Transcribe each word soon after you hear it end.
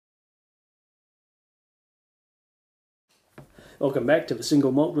Welcome back to the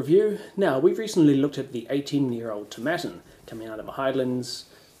single malt review. Now, we've recently looked at the 18-year-old Tomatin coming out of the Highlands.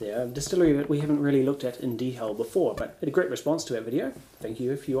 They're a distillery that we haven't really looked at in detail before, but had a great response to our video. Thank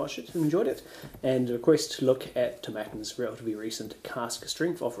you if you watched it and enjoyed it. And a request to look at Tomatin's relatively recent cask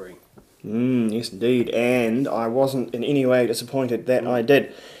strength offering. Yes, indeed. And I wasn't in any way disappointed that I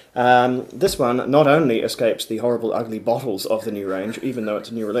did. This one not only escapes the horrible, ugly bottles of the new range, even though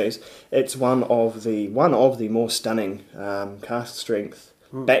it's a new release, it's one of the more stunning cask strength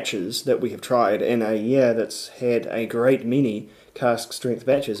batches that we have tried in a year that's had a great many cask strength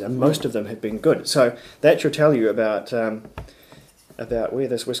batches, and most of them have been good. So that should tell you about where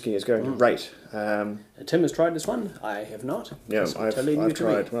this whiskey is going to rate. Tim has tried this one. I have not. Yeah, I've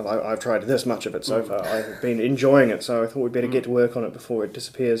tried. Well, I've tried this much of it so far. I've been enjoying it, so I thought we'd better get to work on it before it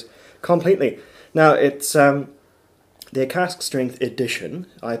disappears completely. Now it's their cask strength edition.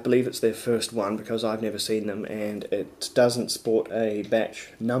 I believe it's their first one because I've never seen them, and it doesn't sport a batch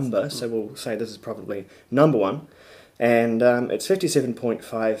number. So we'll say this is probably number one. And it's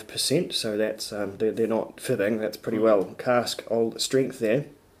 57.5%, so that's they're not fibbing. That's pretty well cask old strength there.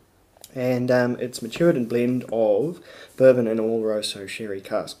 And it's matured and blend of bourbon and Oloroso sherry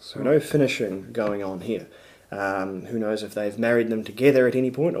casks. So no finishing going on here. Who knows if they've married them together at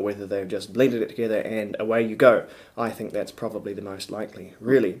any point or whether they've just blended it together and away you go. I think that's probably the most likely,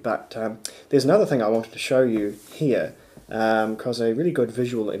 really. But there's another thing I wanted to show you here. Because a really good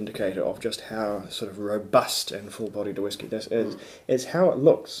visual indicator of just how sort of robust and full-bodied a whiskey this is how it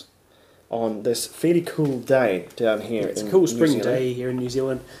looks on this fairly cool day down here. It's a cool spring day here in New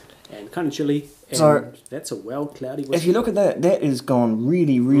Zealand, and kind of chilly. And so that's a well cloudy whiskey. If you look at that, that is gone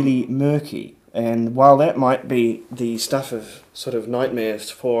really, really murky. And while that might be the stuff of sort of nightmares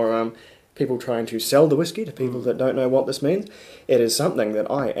for people trying to sell the whiskey to people that don't know what this means, it is something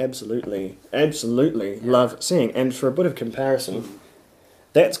that I absolutely love seeing. And for a bit of comparison,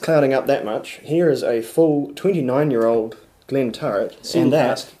 that's clouding up that much. Here is a full 29-year-old Glen Turret, and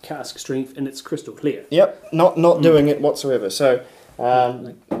that cask strength, and it's crystal clear. Yep, not doing it whatsoever. So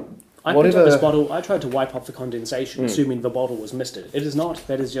I picked up this bottle. I tried to wipe off the condensation, assuming the bottle was misted. It is not.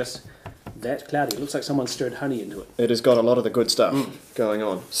 That is just that cloudy. It looks like someone stirred honey into it. It has got a lot of the good stuff going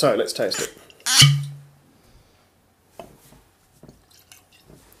on. So let's taste it.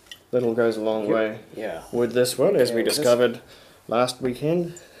 Little goes a long way with this one, as we discovered last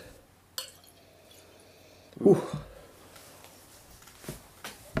weekend. Ooh.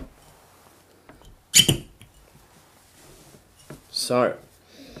 So,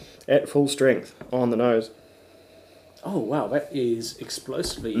 at full strength on the nose. Oh wow, that is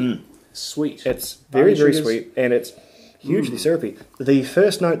explosively sweet. It's very, very sweet, and it's hugely syrupy. The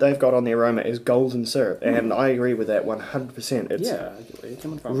first note they've got on the aroma is golden syrup, and I agree with that 100%. It's I get where you're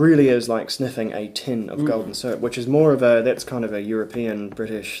coming from. Really is like sniffing a tin of golden syrup, which is more of that's kind of a European,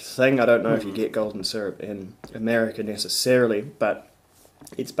 British thing. I don't know if you get golden syrup in America necessarily, but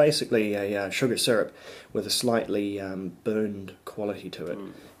it's basically a sugar syrup with a slightly burned quality to it,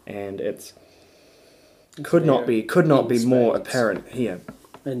 and it's could not be more apparent here.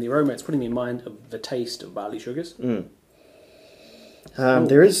 And the aroma, it's putting me in mind of the taste of barley sugars.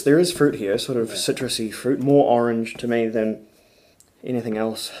 There is fruit here, sort of citrusy fruit, more orange to me than anything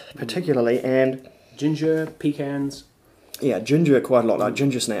else particularly, and ginger, pecans. Yeah, ginger quite a lot, like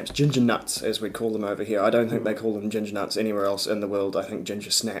ginger snaps, ginger nuts as we call them over here. I don't think they call them ginger nuts anywhere else in the world. I think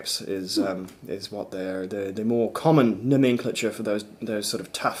ginger snaps is what they're the more common nomenclature for those sort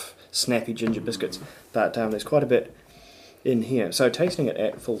of tough, snappy ginger biscuits. But there's quite a bit in here. So tasting it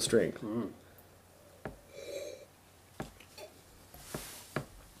at full strength.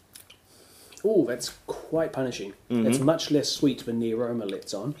 Oh, that's quite punishing. It's much less sweet than the aroma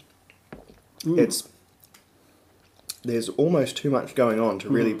lets on. There's almost too much going on to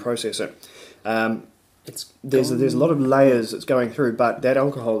really process it. There's a lot of layers that's going through, but that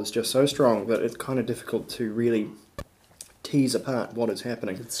alcohol is just so strong that it's kind of difficult to really tease apart what is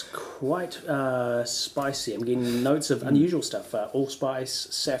happening. It's quite spicy. I'm getting notes of unusual stuff. Allspice,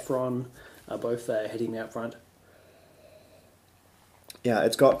 saffron, both hitting me up front. Yeah,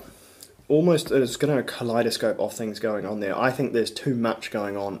 it's got it's got a kaleidoscope of things going on there. I think there's too much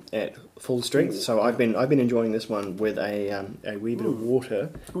going on at full strength, so I've been enjoying this one with a wee bit of water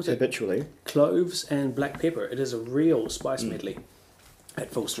habitually. Cloves and black pepper. It is a real spice medley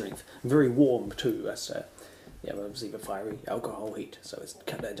at full strength. Very warm too. That's obviously the fiery alcohol heat. So let's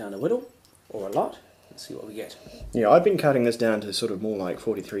cut that down a little or a lot. Let's see what we get. Yeah, I've been cutting this down to sort of more like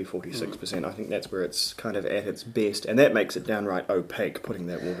 43, 46%. I think that's where it's kind of at its best, and that makes it downright opaque, putting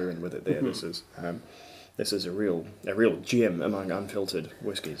that water in with it there. This is a real gem among unfiltered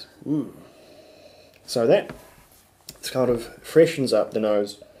whiskies. So that kind of freshens up the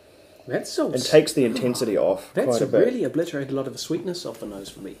nose That's so and takes the intensity off That's quite a bit. really obliterated a lot of the sweetness off the nose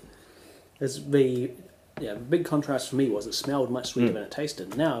for me. The big contrast for me was it smelled much sweeter than it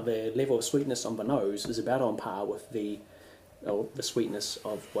tasted. Now the level of sweetness on the nose is about on par with the sweetness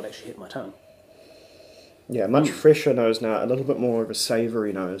of what actually hit my tongue. Yeah, much fresher nose now, a little bit more of a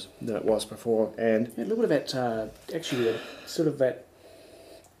savoury nose than it was before, and a little bit of that, actually, sort of that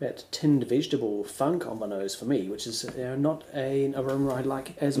tinned vegetable funk on the nose for me, which is not an aroma I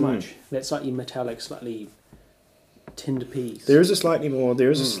like as much. That slightly metallic, slightly tinned peas. There is a slightly more,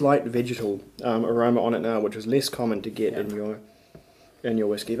 there is a slight vegetal aroma on it now, which is less common to get in your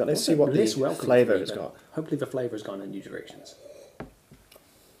whiskey. But let's see what the flavour has got. Hopefully the flavour has gone in new directions.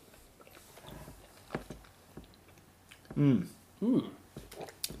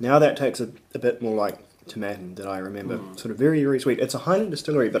 Now that takes a bit more like Tomatin that I remember. Sort of very, very sweet. It's a Highland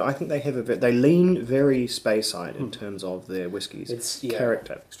distillery, but I think they have they lean very Speyside in terms of their whiskies.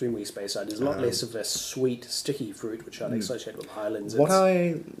 Character. Extremely Speyside. There's a lot less of a sweet, sticky fruit, which I'd associate with Highlands. What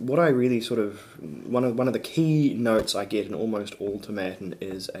I really sort of one of the key notes I get in almost all Tomatin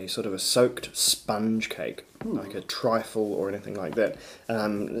is a sort of a soaked sponge cake, like a trifle or anything like that.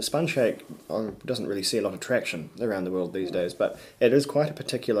 The sponge cake doesn't really see a lot of traction around the world these days, but it is quite a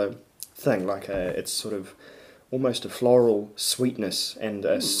particular thing. It's sort of almost a floral sweetness, and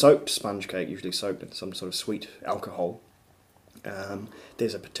a soaked sponge cake, usually soaked in some sort of sweet alcohol.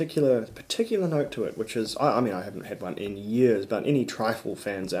 There's a particular note to it, which is I mean I haven't had one in years, but any trifle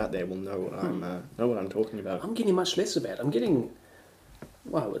fans out there will know what I'm talking about. I'm getting much less of that. I'm getting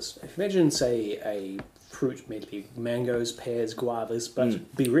imagine say a fruit, maybe mangoes, pears, guavas,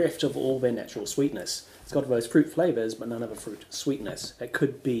 but bereft of all their natural sweetness. It's got those fruit flavours, but none of the fruit sweetness. It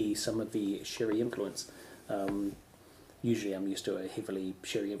could be some of the sherry influence. Usually I'm used to a heavily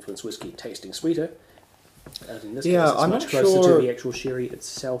sherry influenced whiskey tasting sweeter. In this case, it's much closer to the actual sherry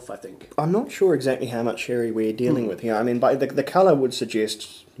itself, I think. I'm not sure exactly how much sherry we're dealing with here. I mean, but the colour would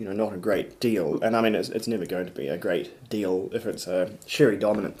suggest, not a great deal. And I mean, it's never going to be a great deal if it's a sherry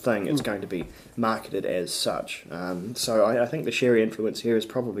dominant thing. It's going to be marketed as such. So I think the sherry influence here is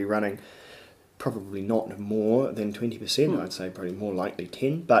probably running probably not more than 20%. I'd say probably more likely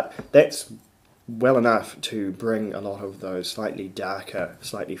 10. But that's well enough to bring a lot of those slightly darker,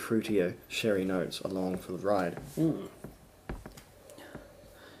 slightly fruitier sherry notes along for the ride.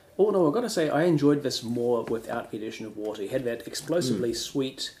 Oh no, I've got to say I enjoyed this more without the addition of water. It had that explosively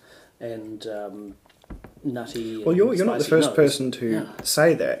sweet and nutty. Well, you're not the first person to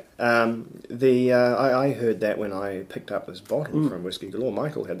say that. I heard that when I picked up this bottle from Whiskey Galore.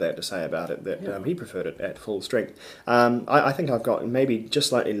 Michael had that to say about it, that he preferred it at full strength. I think I've got maybe just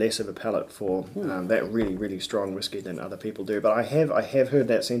slightly less of a palate for that really, really strong whiskey than other people do. But I have heard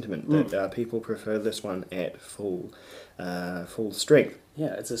that sentiment that people prefer this one at full strength.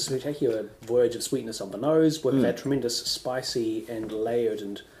 Yeah, it's a spectacular voyage of sweetness on the nose with that tremendous spicy and layered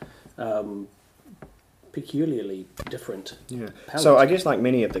and peculiarly different palate. So I guess like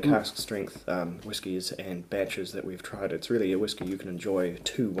many of the cask strength whiskies and batches that we've tried, it's really a whiskey you can enjoy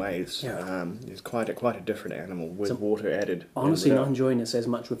two ways. It's quite a different animal with water added. Honestly, not enjoying this as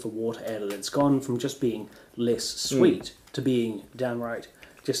much with the water added. It's gone from just being less sweet to being downright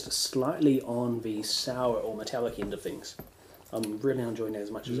just slightly on the sour or metallic end of things. I'm really enjoying it as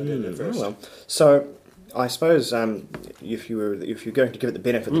much as I did at first. Well. So I suppose if you're going to give it the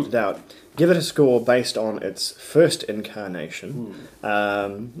benefit of the doubt, give it a score based on its first incarnation,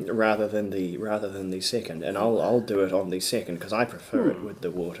 rather than the second. And I'll do it on the second because I prefer it with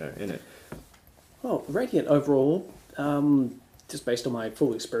the water in it. Well, rating it overall, just based on my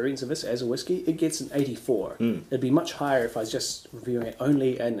full experience of this as a whiskey, it gets an 84. It'd be much higher if I was just reviewing it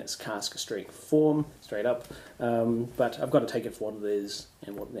only in its cask strength form, straight up. But I've got to take it for what it is,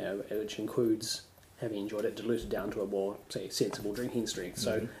 and which includes having enjoyed it diluted down to a more, say, sensible drinking strength.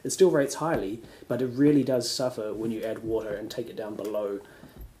 So it still rates highly, but it really does suffer when you add water and take it down below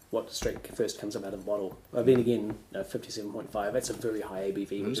what strength first comes up out of the bottle. Then again, 57.5, that's a very high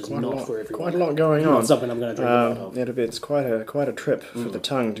ABV, which is not for everyone. Quite a lot going on. Not something I'm going to drink a lot of. It's quite a trip for the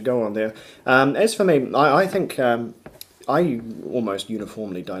tongue to go on there. As for me, I think I almost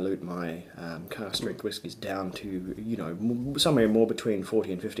uniformly dilute my cask strength whiskies down to somewhere more between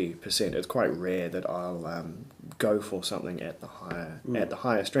 40 and 50%. It's quite rare that I'll go for something at the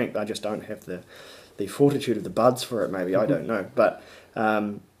higher strength. I just don't have the fortitude of the buds for it. Maybe I don't know, but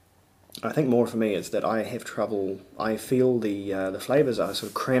I think more for me is that I have trouble. I feel the flavours are sort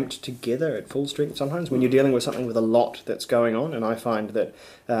of cramped together at full strength sometimes when you're dealing with something with a lot that's going on, and I find that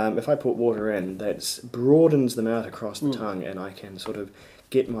if I put water in, that broadens them out across the tongue, and I can sort of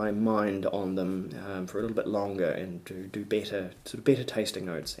get my mind on them for a little bit longer and to do better, sort of better tasting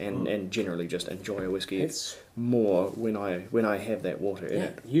notes, and generally just enjoy a whiskey more when I have that water in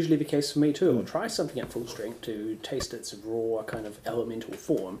it. Usually the case for me too. I'll try something at full strength to taste its raw kind of elemental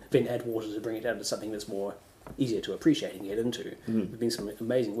form, then add water to bring it down to something that's more easier to appreciate and get into. There've been some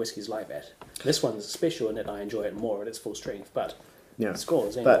amazing whiskies like that. This one's special in that I enjoy it more at its full strength, but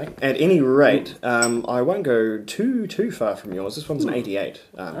scores anyway. But at any rate, I won't go too far from yours. This one's an 88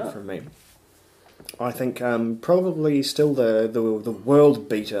 from me. I think probably still the world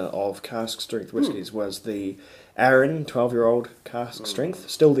beater of cask strength whiskies was the Arran 12-year-old cask strength.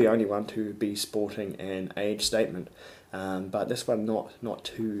 Still the only one to be sporting an age statement. But this one not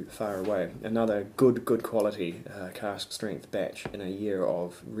too far away. Another good quality cask strength batch in a year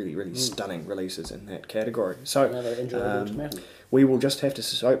of really stunning releases in that category. So another enjoyable Tomatin. We will just have to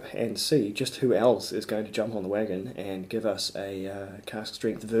soap and see just who else is going to jump on the wagon and give us a cask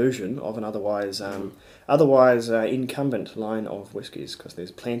strength version of an otherwise incumbent line of whiskies, because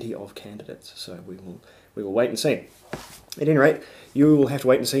there's plenty of candidates. So we will wait and see. At any rate, you will have to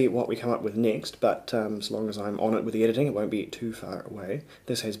wait and see what we come up with next, but as long as I'm on it with the editing, it won't be too far away.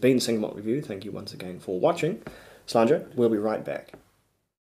 This has been Single Malt Review. Thank you once again for watching. Slanger, we'll be right back.